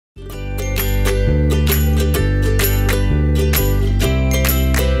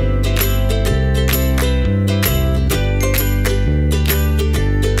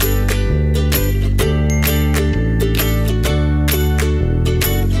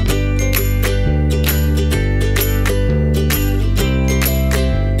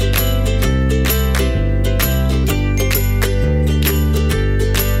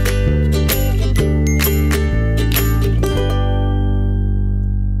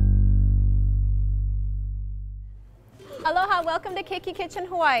Aloha, welcome to Keiki Kitchen,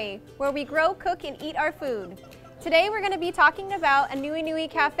 Hawaii, where we grow, cook, and eat our food. Today we're going to be talking about Anuenue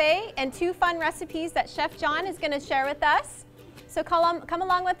Cafe and 2 fun recipes that Chef John is going to share with us. So come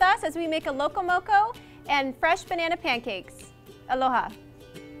along with us as we make a loco moco and fresh banana pancakes. Aloha.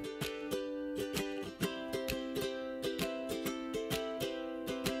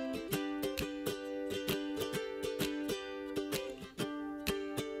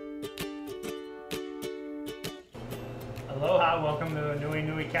 Aloha, welcome to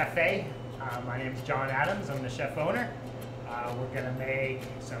Anuenue Cafe. My name is John Adams, I'm the chef owner. We're going to make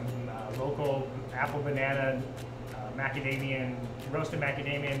some local apple banana roasted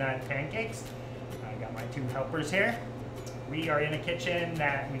macadamia nut pancakes. I got my 2 helpers here. We are in a kitchen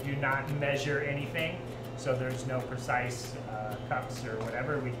that we do not measure anything, so there's no precise cups or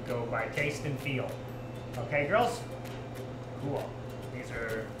whatever. We go by taste and feel. Okay, girls? Cool. These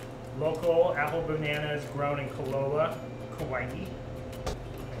are local apple bananas grown in Kauai. Why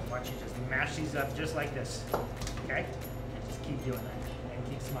don't you just mash these up just like this, okay? And just keep doing that and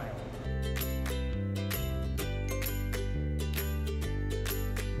keep smiling.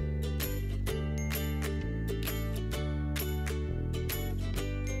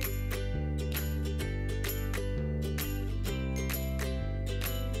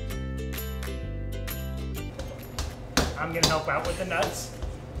 I'm gonna help out with the nuts.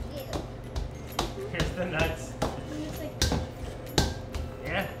 Here's the nuts.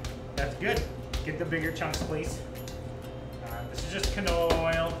 Yeah, that's good. Get the bigger chunks, please. This is just canola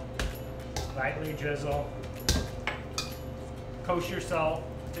oil, lightly drizzle, kosher salt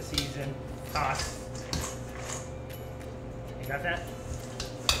to season, toss. You got that?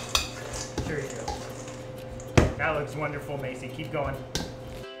 Sure you do. That looks wonderful, Macy. Keep going.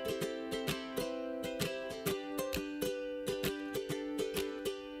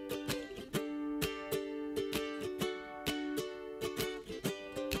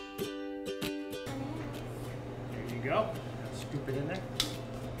 Go. Scoop it in there.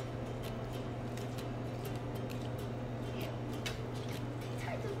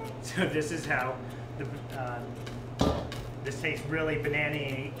 So this is how this tastes really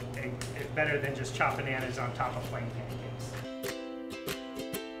banana-y. It's better than just chopped bananas on top of plain pancakes.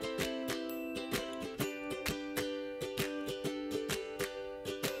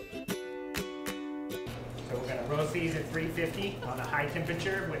 So we're going to roast these at 350 on a high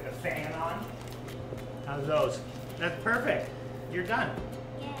temperature with a fan on. How's those? That's perfect. You're done.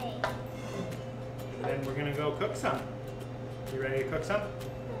 Yay. And then we're gonna go cook some. You ready to cook some?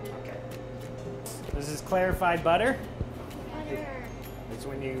 Okay. This is clarified butter. Butter. It's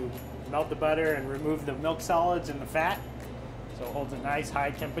when you melt the butter and remove the milk solids and the fat. So it holds a nice high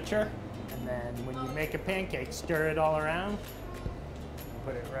temperature. And then when you make a pancake, stir it all around.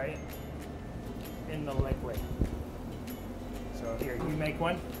 Put it right in the liquid. So here, you make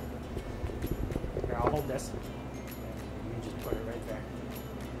one. Here, I'll hold this. You just put it right there.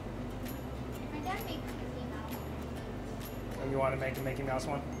 My dad made Mickey Mouse. Oh, you want to make a Mickey Mouse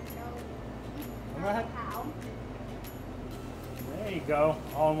one? No. Go ahead. How? There you go,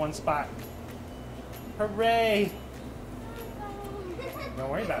 all in one spot. Hooray! Don't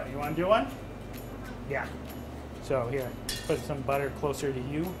worry about it. You want to do one? Yeah. So here, put some butter closer to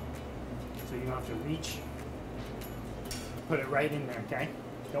you so you don't have to reach. Put it right in there, okay?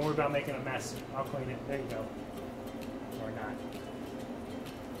 Don't worry about making a mess. I'll clean it. There you go. Or not.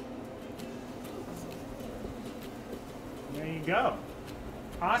 There you go.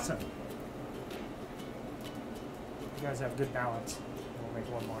 Awesome. You guys have good balance. We'll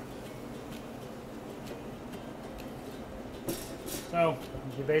make one more. So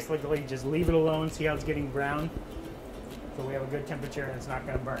you basically just leave it alone, see how it's getting brown. So we have a good temperature and it's not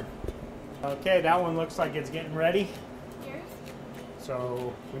going to burn. Okay, that one looks like it's getting ready.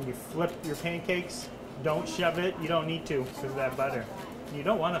 So when you flip your pancakes, don't shove it. You don't need to because of that butter. You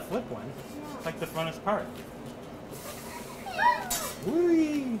don't want to flip one. It's like the funnest part.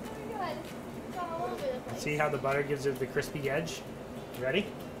 Whee! See how the butter gives it the crispy edge? Ready?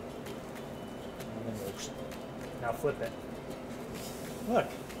 Now flip it. Look.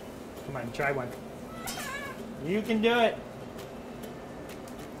 Come on, try one. You can do it.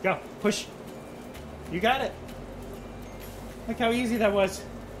 Go, push. You got it. Look how easy that was.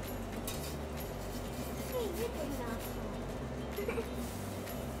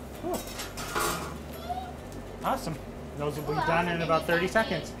 Cool. Awesome. Those will be done in about 30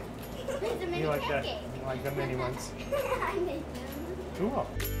 seconds. You like that? You like the mini ones? I made them. Cool.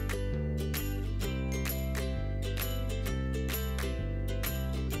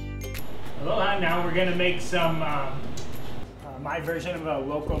 Aloha, now we're gonna make some my version of a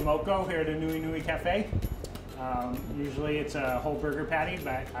loco moco here at Anuenue Cafe. Usually it's a whole burger patty,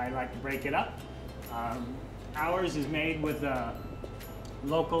 but I like to break it up. Ours is made with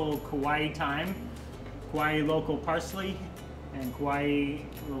local Kauai thyme, Kauai local parsley, and Kauai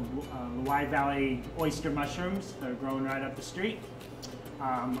Lehigh Valley oyster mushrooms that are growing right up the street.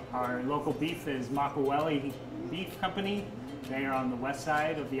 Our local beef is Makaweli Beef Company. They are on the west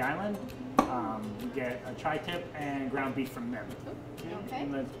side of the island. We get a tri-tip and ground beef from them. Okay.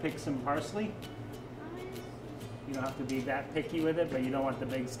 And let's pick some parsley. You don't have to be that picky with it, but you don't want the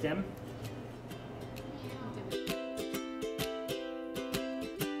big stem. Did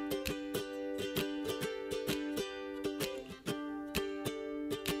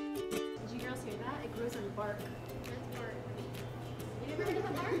you girls hear that? It grows on bark. That's bark. You ever heard of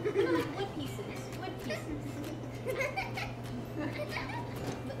bark? Wood pieces. Wood pieces.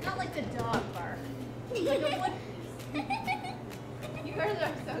 But not like the dog bark. Like a wood piece. You guys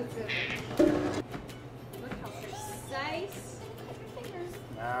are so silly. Look how precise.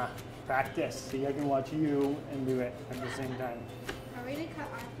 Nah, practice. See, I can watch you and do it at the same time. Are we gonna cut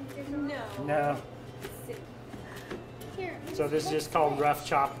our fingers off? No. No. Sit. Here. So this is just called rough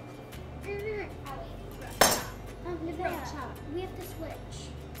chop. No. Rough chop. We have to switch.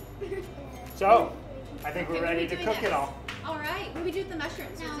 So, I think Okay, we're what are ready we to doing cook it next? all. All right. What do we do with the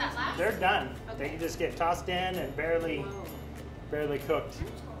mushrooms? No. Is that last? They're done. Okay. They just get tossed in and barely cooked.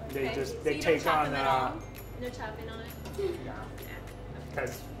 They Okay. just So they you take don't chop on them at all? No chopping on it?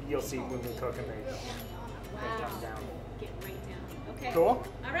 because you'll see when we cook them they Wow. come down. Get right down. Okay. Cool.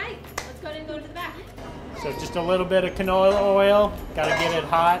 All right. Let's go ahead and go to the back. So just a little bit of canola oil. Gotta get it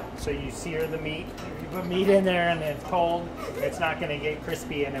hot so you sear the meat. If you put meat in there and it's cold, it's not gonna get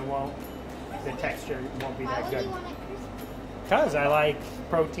crispy and the texture won't be Why that would good. you want it crispy? Because I like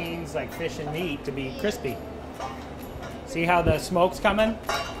proteins like fish and meat to be crispy. See how the smoke's coming?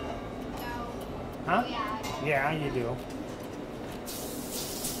 No. Huh? Yeah. Yeah, you do.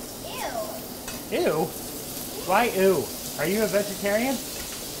 Ew. Ew? Why ew? Are you a vegetarian?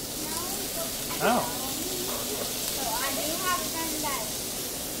 No. Oh. So I do have friends that.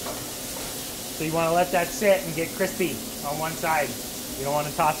 So you want to let that sit and get crispy on one side. You don't want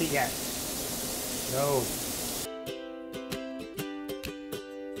to toss it yet. No.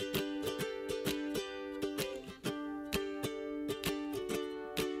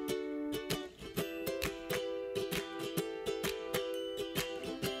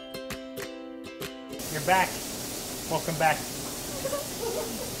 You're back. Welcome back,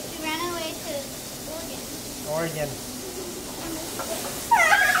 She ran away to Oregon. Oregon.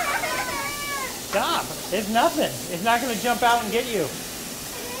 Stop. It's nothing. It's not going to jump out and get you.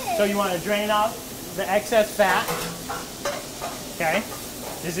 So you want to drain out the excess fat. Okay.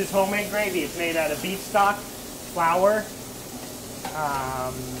 This is homemade gravy. It's made out of beef stock, flour,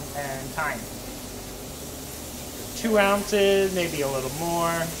 and thyme. 2 ounces, maybe a little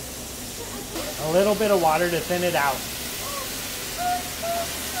more. A little bit of water to thin it out.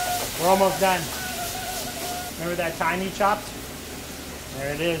 We're almost done. Remember that thyme you chopped?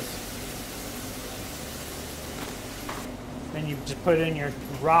 There it is. Then you just put in your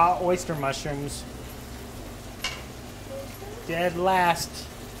raw oyster mushrooms. Dead last.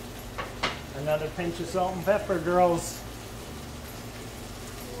 Another pinch of salt and pepper, girls.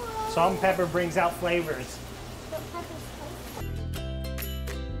 Salt and pepper brings out flavors.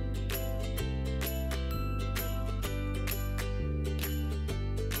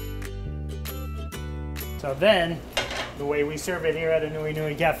 So then, the way we serve it here at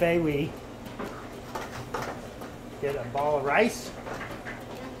Anuenue Cafe, we get a ball of rice.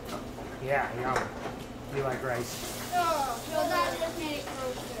 Yeah, yum. You like rice. Oh, well, that just made it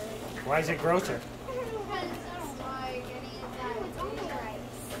grosser. Why is it grosser? Because I don't like any of that. It's only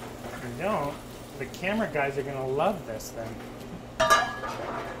rice. You don't. The camera guys are gonna love this then. I'm not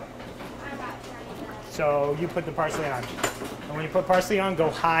trying that. So you put the parsley on. And when you put parsley on, go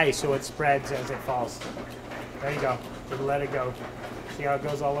high so it spreads as it falls. There you go. Just let it go. See how it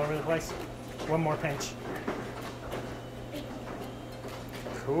goes all over the place? One more pinch.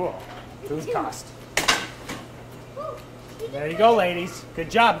 Cool. Food cost. There you go, ladies.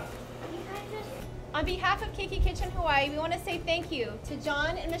 Good job. On behalf of Keiki Kitchen Hawaii, we want to say thank you to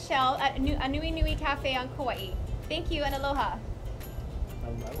John and Michelle at Anuenue Cafe on Kauai. Thank you and aloha.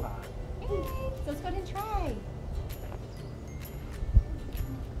 Aloha. Yay. So let's go ahead and try.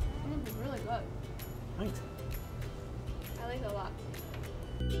 It's really good. Thanks. I like it a lot.